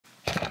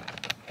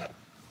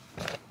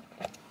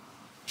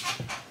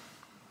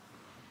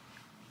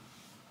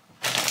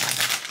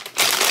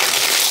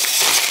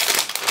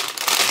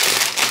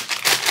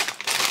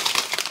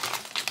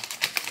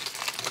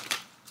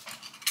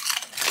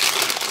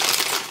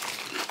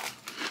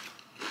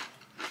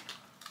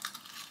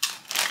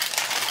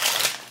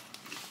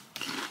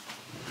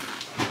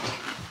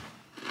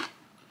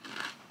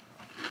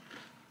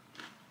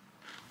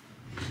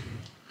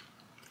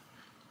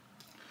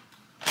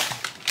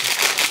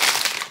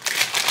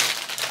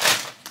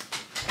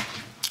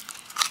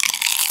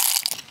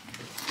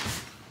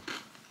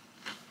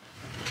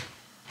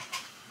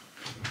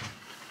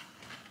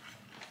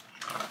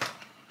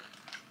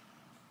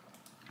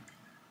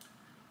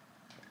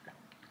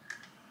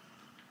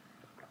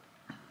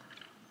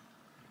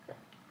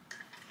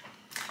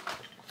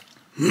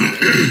What's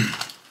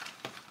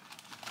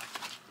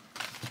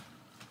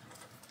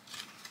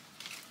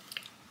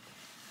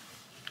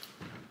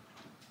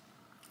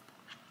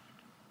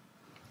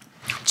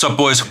up,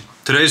 boys?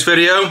 Today's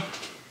video,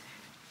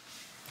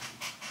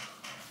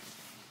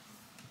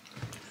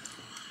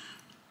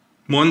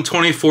 one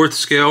 1/24th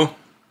scale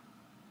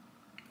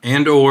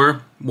and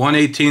or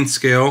 1/18th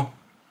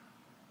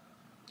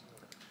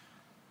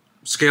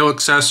scale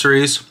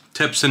accessories,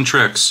 tips and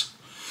tricks.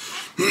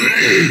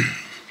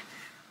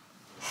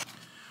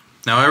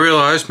 Now I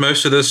realize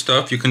most of this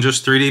stuff you can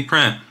just 3D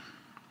print.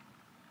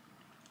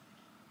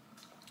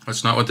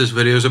 That's not what this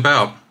video is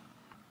about.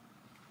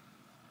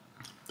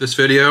 This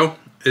video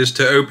is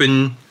to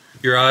open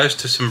your eyes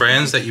to some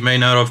brands that you may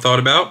not have thought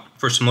about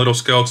for some little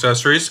scale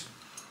accessories,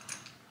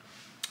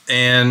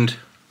 and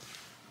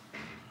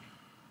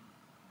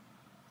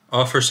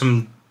offer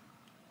some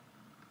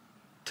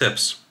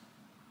tips.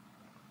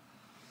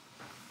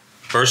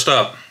 First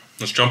up,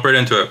 let's jump right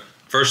into it.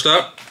 First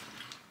up,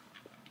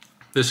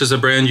 this is a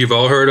brand you've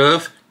all heard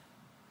of.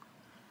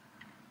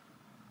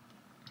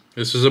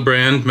 This is a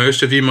brand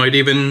most of you might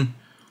even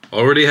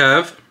already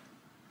have.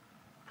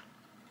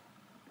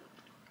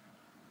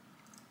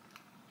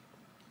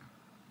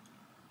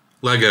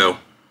 Lego.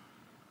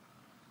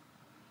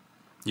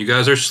 You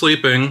guys are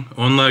sleeping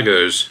on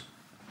Legos.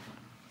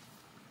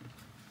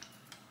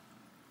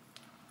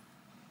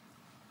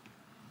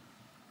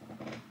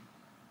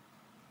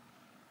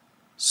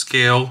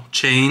 Scale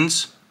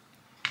chains.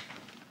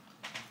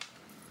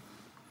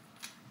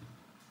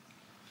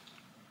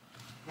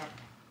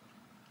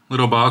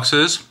 Little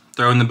boxes,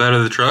 throw in the bed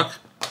of the truck.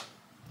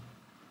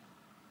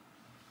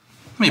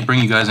 Let me bring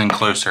you guys in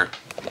closer.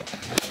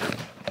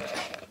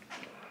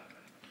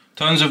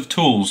 Tons of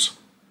tools.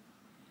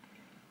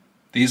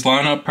 These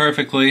line up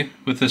perfectly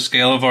with the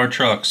scale of our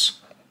trucks.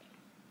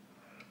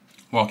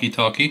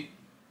 Walkie-talkie.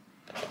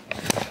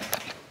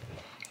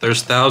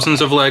 There's thousands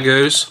of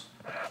Legos.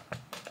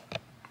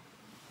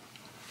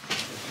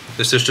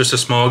 This is just a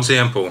small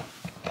example.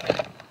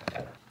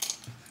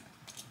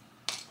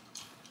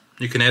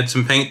 You can add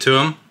some paint to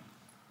them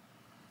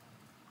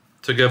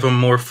to give them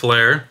more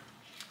flair.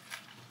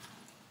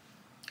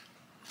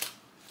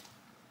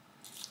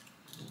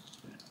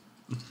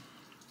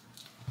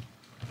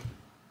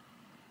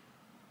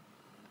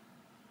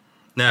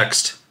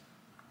 Next,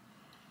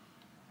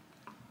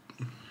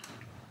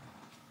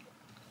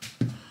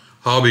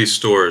 hobby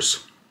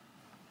stores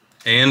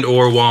and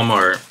or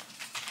Walmart.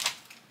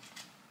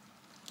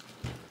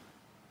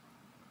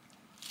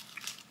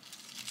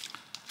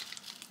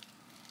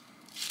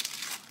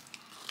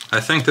 I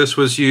think this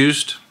was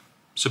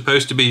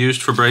supposed to be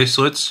used for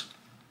bracelets.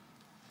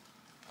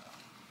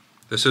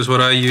 This is what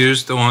I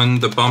used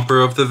on the bumper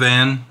of the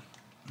van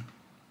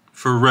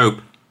for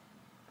rope.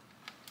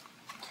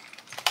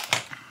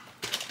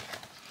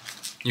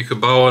 You could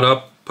ball it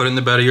up, put it in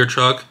the bed of your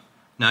truck.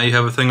 Now you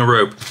have a thing of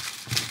rope.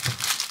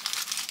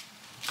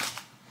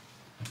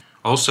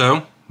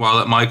 Also, while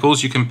at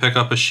Michael's, you can pick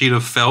up a sheet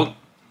of felt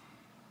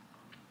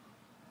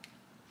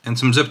and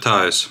some zip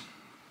ties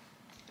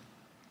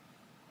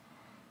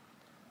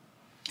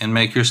and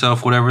make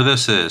yourself whatever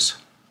this is.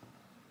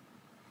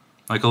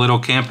 Like a little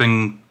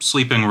camping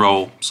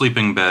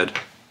sleeping bed.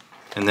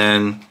 And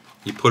then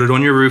you put it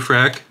on your roof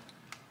rack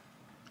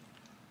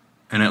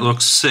and it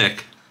looks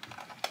sick.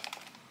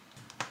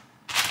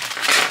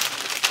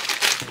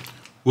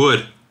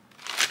 Wood.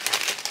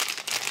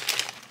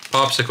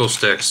 Popsicle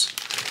sticks.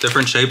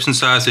 Different shapes and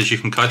sizes. You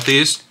can cut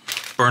these,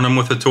 burn them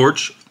with a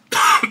torch.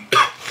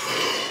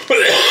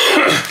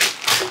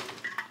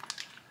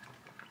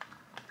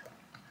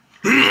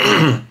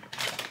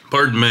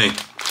 Pardon me.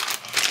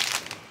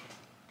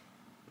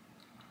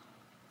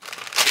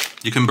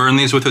 You can burn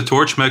these with a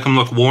torch, make them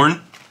look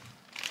worn.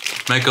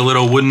 Make a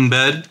little wooden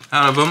bed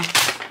out of them.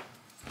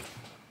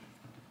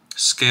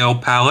 Scale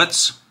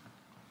pallets.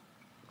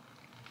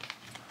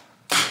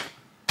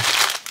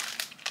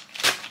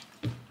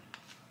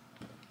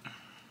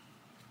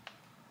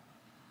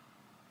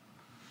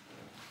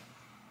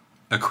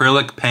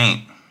 Acrylic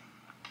paint.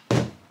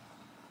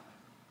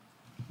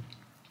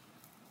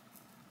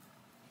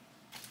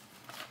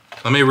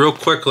 Let me real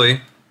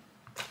quickly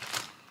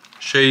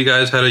show you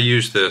guys how to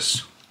use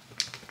this.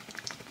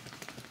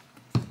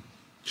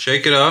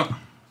 Shake it up.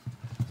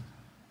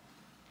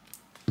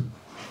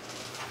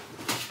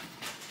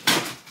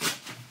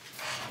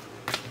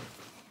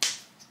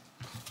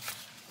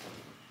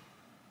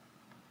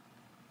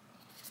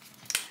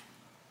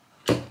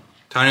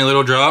 Tiny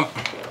little drop.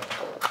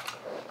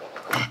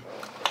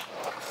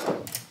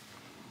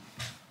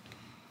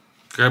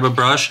 Grab a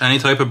brush, any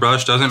type of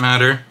brush, doesn't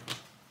matter.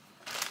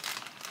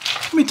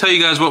 Let me tell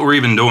you guys what we're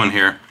even doing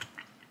here.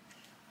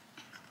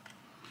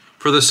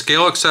 For the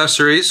scale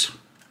accessories,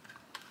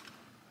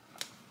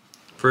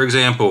 for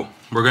example,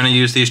 we're going to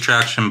use these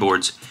traction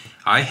boards.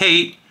 I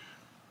hate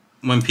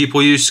when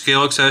people use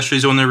scale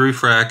accessories on their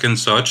roof rack and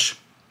such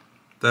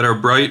that are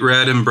bright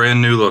red and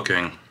brand new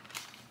looking.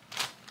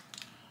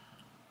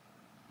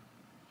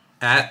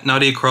 At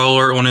Nutty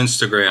Crawler on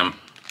Instagram.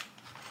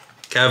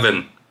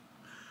 Kevin,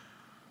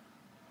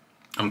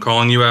 I'm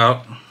calling you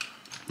out.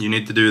 You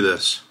need to do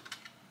this.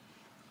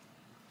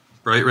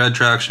 Bright red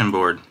traction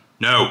board.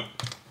 No!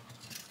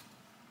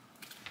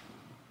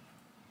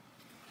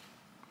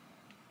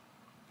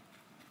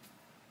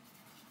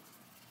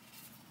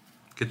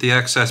 Get the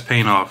excess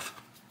paint off.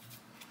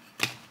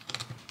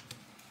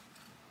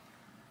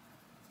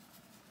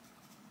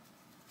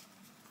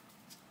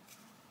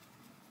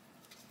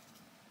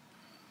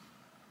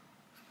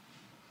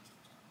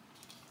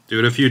 Do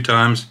it a few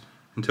times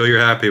until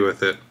you're happy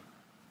with it.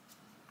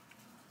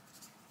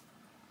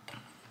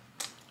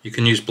 You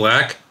can use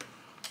black.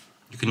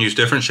 You can use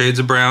different shades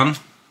of brown.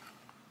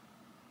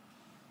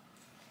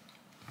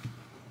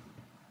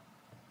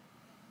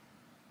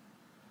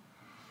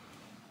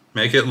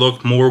 Make it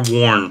look more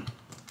worn.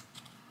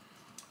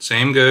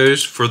 Same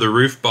goes for the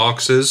roof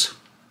boxes.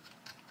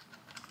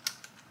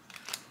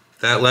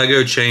 That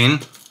Lego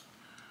chain,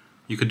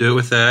 you could do it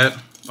with that.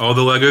 All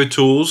the Lego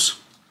tools,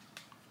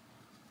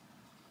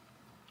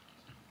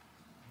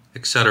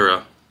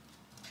 etc.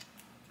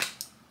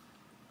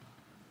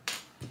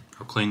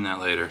 I'll clean that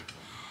later.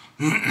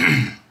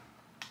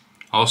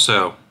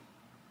 Also,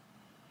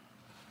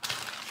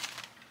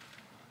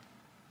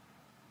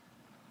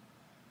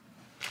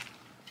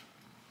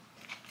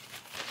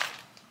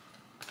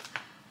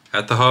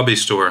 at the hobby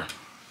store,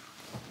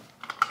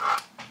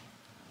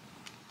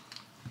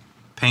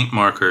 paint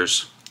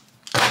markers.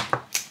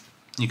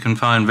 You can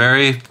find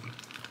very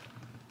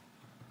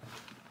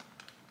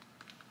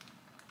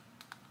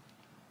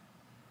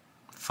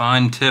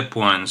fine tip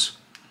ones.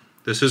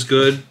 This is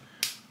good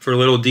for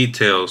little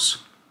details,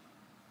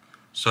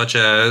 such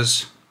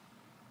as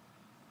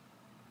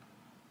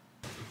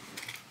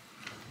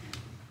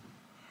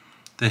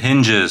the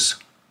hinges.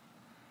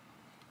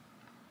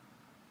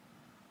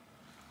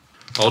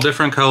 All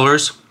different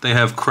colors. They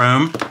have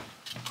chrome.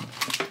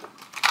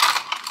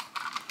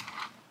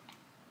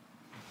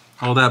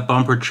 All that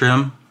bumper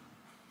trim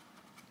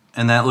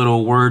and that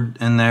little word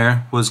in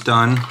there was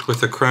done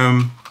with a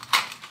chrome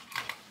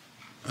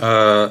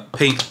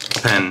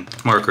paint pen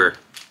marker.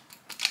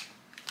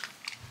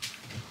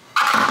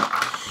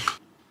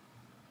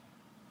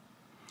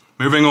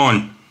 Moving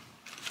on.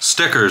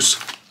 Stickers.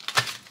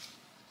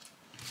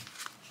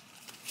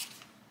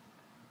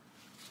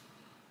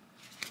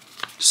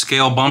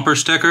 Scale bumper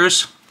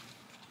stickers.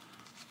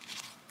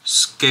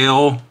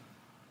 Scale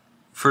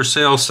for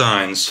sale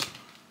signs.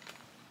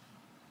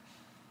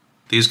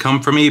 These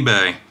come from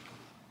eBay.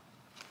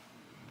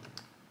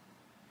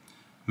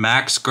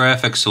 Max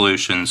Graphic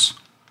Solutions.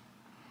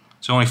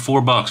 It's only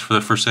 $4 for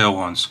the for sale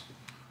ones.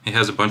 It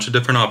has a bunch of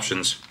different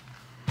options.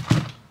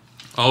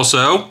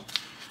 Also,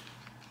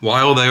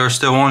 while they are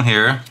still on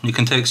here, you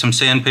can take some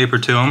sandpaper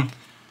to them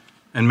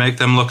and make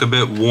them look a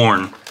bit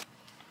worn.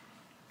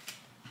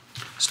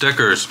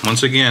 Stickers,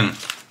 once again.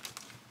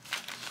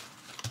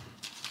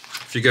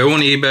 If you go on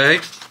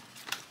eBay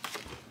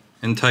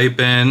and type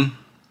in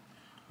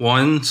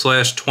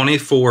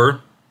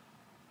 1/24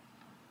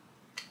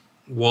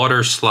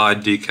 water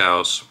slide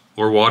decals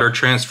or water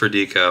transfer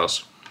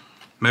decals.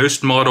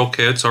 Most model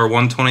kits are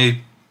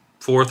 1/24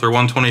 or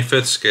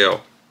 1/25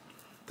 scale.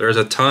 There's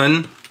a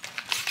ton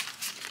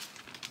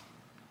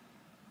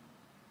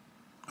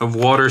of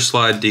water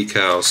slide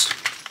decals.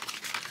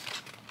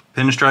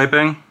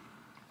 Pinstriping.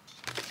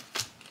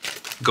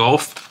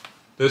 Golf.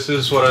 This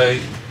is what I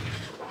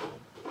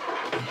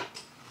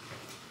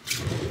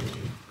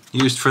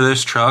used for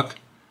this truck.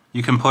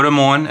 You can put them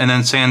on and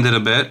then sand it a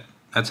bit.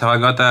 That's how I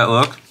got that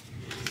look.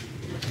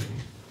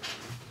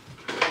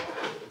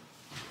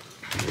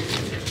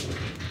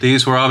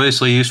 These were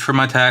obviously used for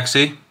my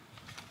taxi.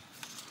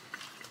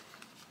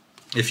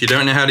 If you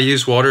don't know how to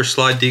use water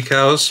slide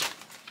decals,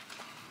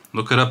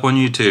 look it up on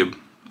YouTube.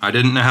 I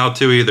didn't know how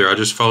to either, I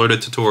just followed a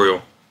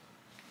tutorial.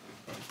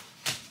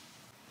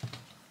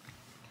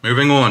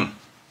 Moving on.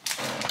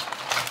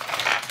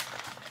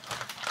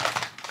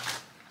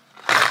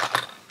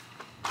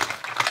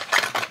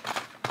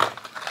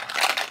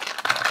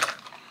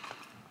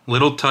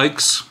 Little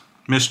Tikes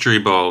mystery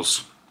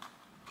balls.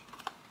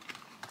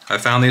 I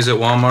found these at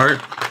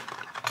Walmart.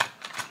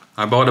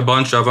 I bought a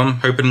bunch of them,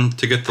 hoping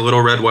to get the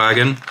little red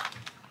wagon.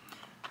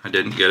 I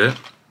didn't get it,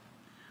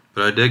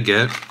 but I did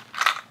get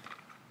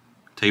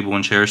table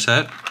and chair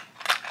set.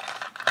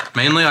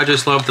 Mainly, I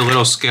just love the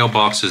little scale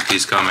boxes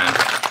these come in.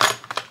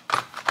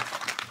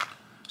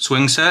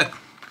 Swing set.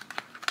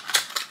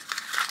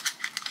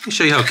 Let me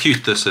show you how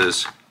cute this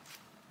is.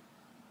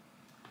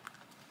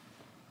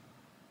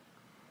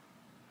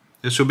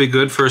 This would be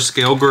good for a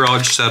scale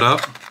garage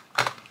setup,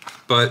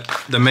 but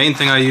the main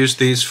thing I used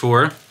these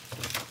for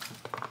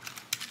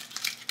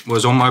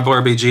was on my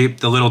Barbie Jeep,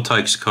 the Little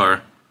Tikes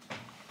car.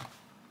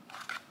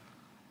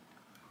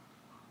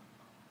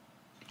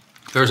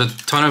 There's a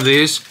ton of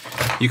these.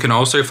 You can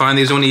also find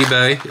these on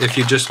eBay if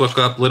you just look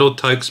up Little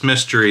Tikes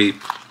mystery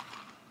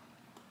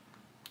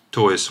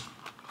toys.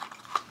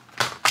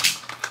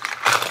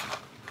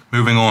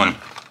 Moving on.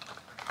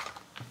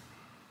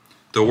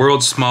 The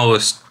world's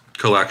smallest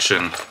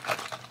collection.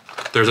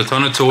 There's a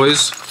ton of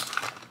toys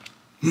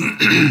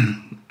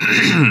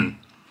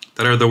that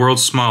that are the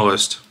world's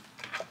smallest,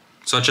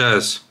 such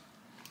as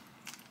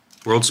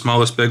world's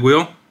smallest big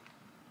wheel.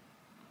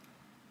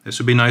 This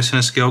would be nice in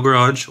a scale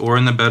garage or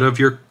in the bed of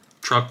your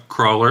truck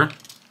crawler.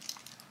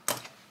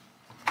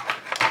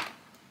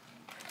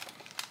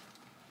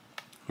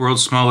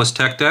 World's smallest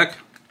tech deck.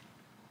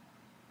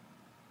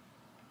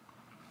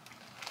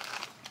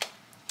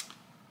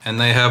 And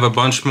they have a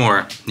bunch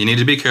more. You need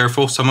to be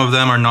careful. Some of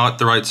them are not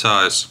the right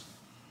size.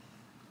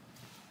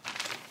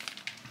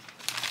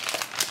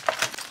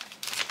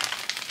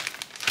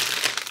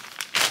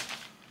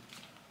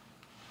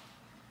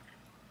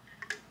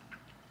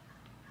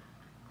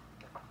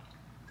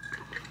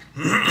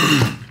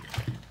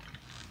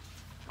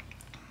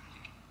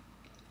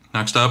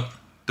 Next up,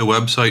 the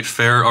website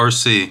Fair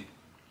RC.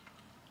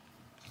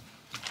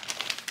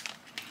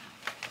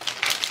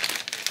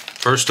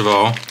 First of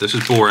all, this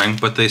is boring,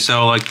 but they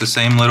sell like the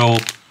same little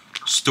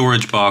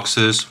storage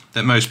boxes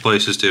that most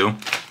places do.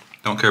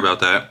 Don't care about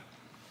that.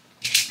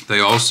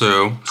 They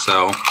also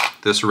sell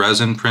this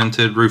resin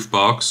printed roof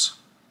box.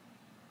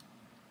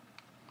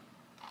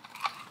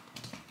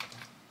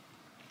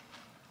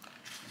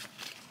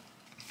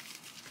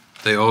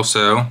 They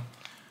also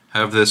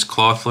have this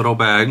cloth little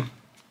bag.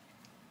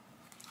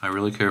 I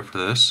really care for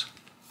this.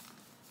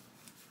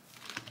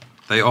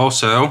 They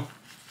also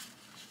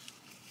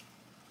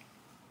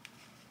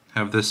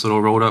have this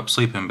little rolled up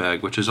sleeping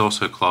bag, which is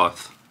also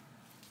cloth.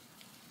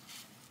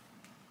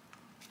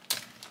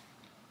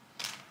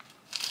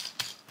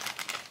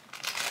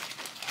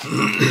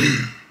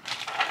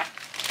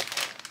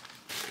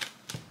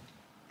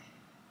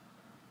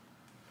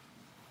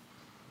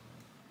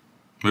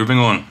 Moving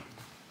on.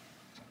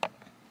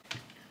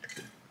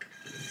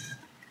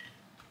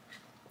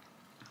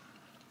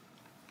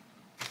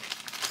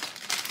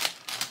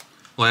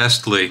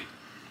 Lastly,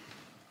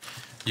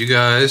 you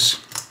guys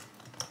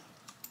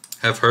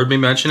have heard me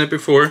mention it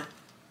before,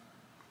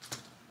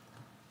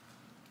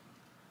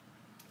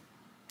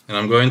 and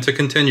I'm going to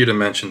continue to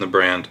mention the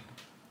brand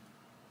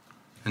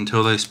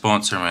until they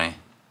sponsor me.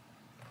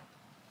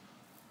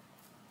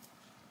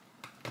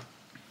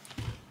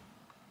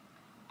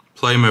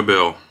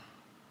 Playmobil.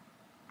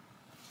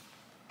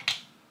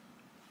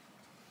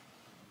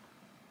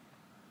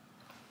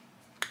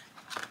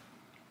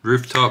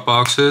 Rooftop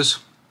boxes,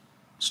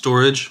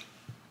 storage,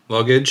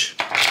 luggage.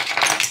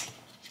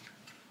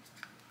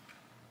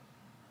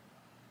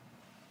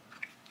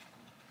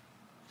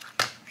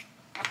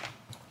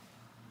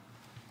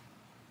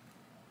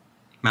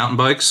 Mountain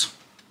bikes.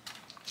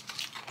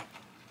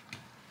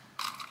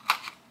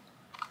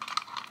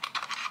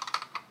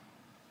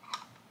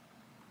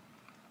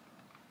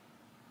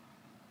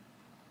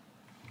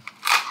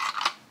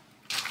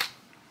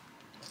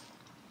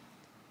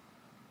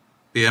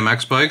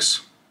 BMX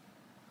bikes.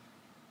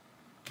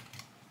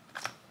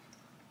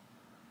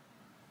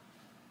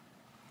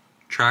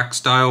 Track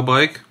style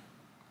bike.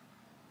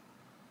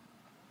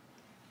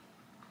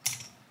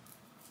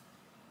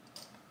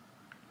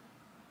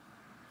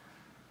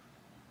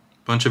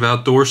 Bunch of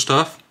outdoor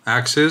stuff,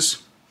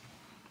 axes,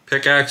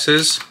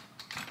 pickaxes,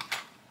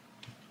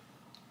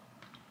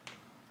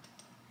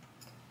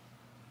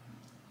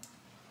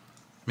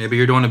 maybe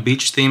you're doing a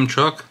beach themed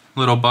truck,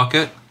 little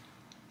bucket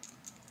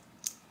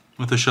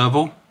with a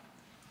shovel.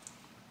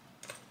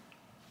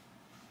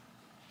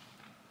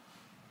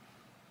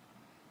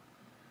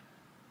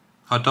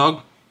 Hot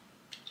dog.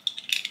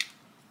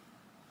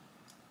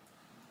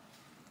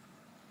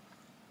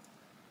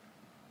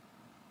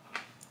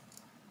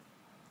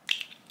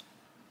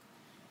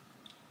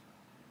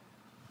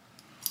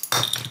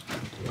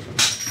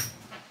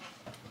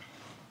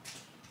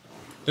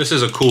 This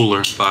is a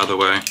cooler, by the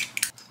way.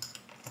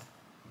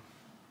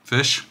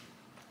 Fish.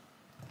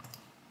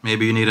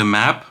 Maybe you need a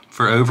map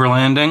for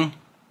overlanding.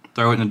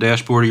 Throw it in the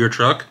dashboard of your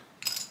truck.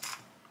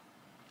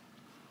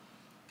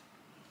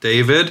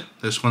 David,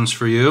 this one's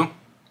for you.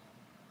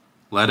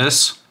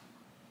 Lettuce.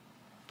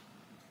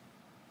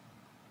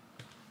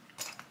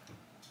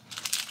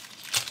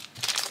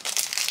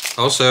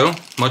 Also,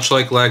 much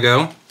like Lego,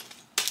 let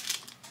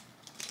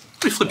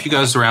me flip you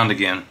guys around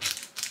again.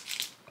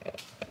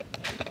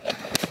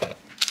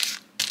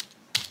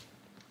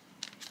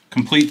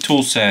 Complete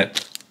tool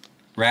set.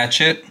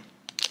 Ratchet,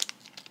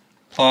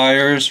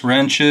 pliers,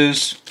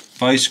 wrenches,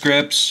 vice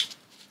grips.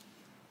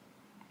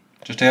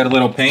 Just add a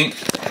little paint.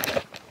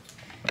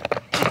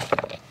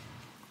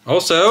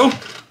 Also,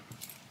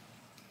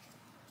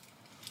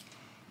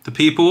 the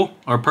people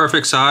are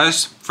perfect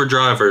size for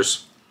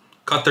drivers.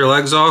 Cut their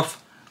legs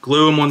off,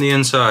 glue them on the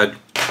inside.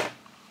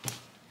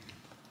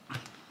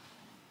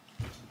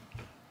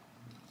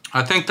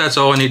 I think that's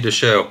all I need to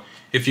show.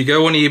 If you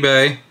go on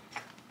eBay,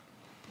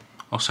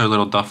 also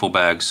little duffel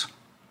bags.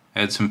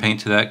 Add some paint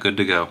to that, good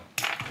to go.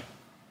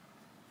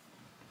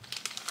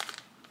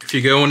 If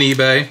you go on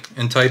eBay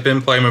and type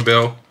in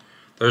Playmobil,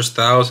 there's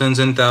thousands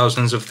and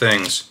thousands of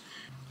things.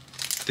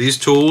 These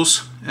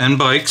tools and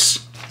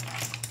bikes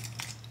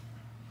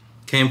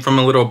came from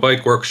a little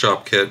bike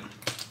workshop kit.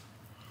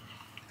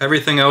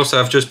 Everything else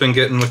I've just been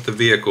getting with the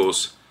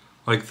vehicles.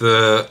 Like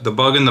the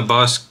Bug in the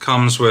Bus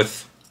comes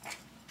with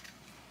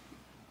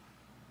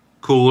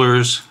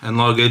coolers and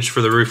luggage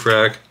for the roof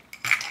rack.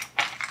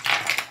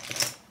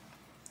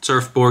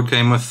 Surfboard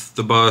came with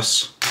the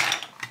bus.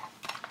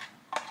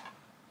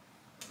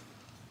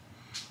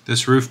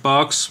 This roof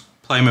box,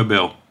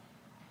 Playmobil.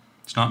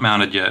 It's not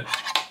mounted yet,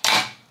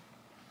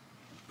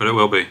 but it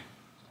will be.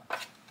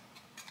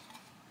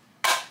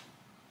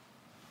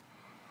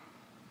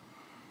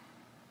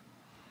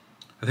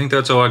 I think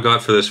that's all I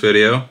got for this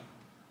video.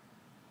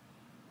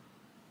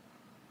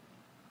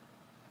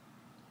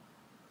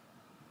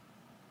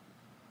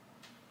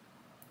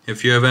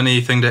 If you have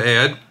anything to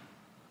add,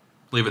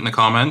 leave it in the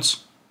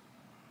comments.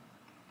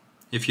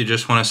 If you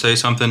just want to say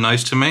something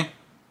nice to me,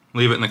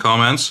 leave it in the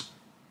comments.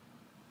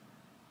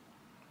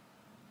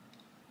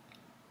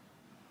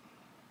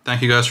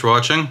 Thank you guys for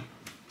watching.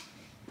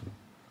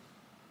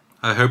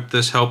 I hope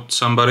this helped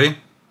somebody.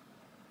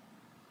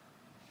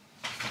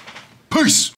 Peace!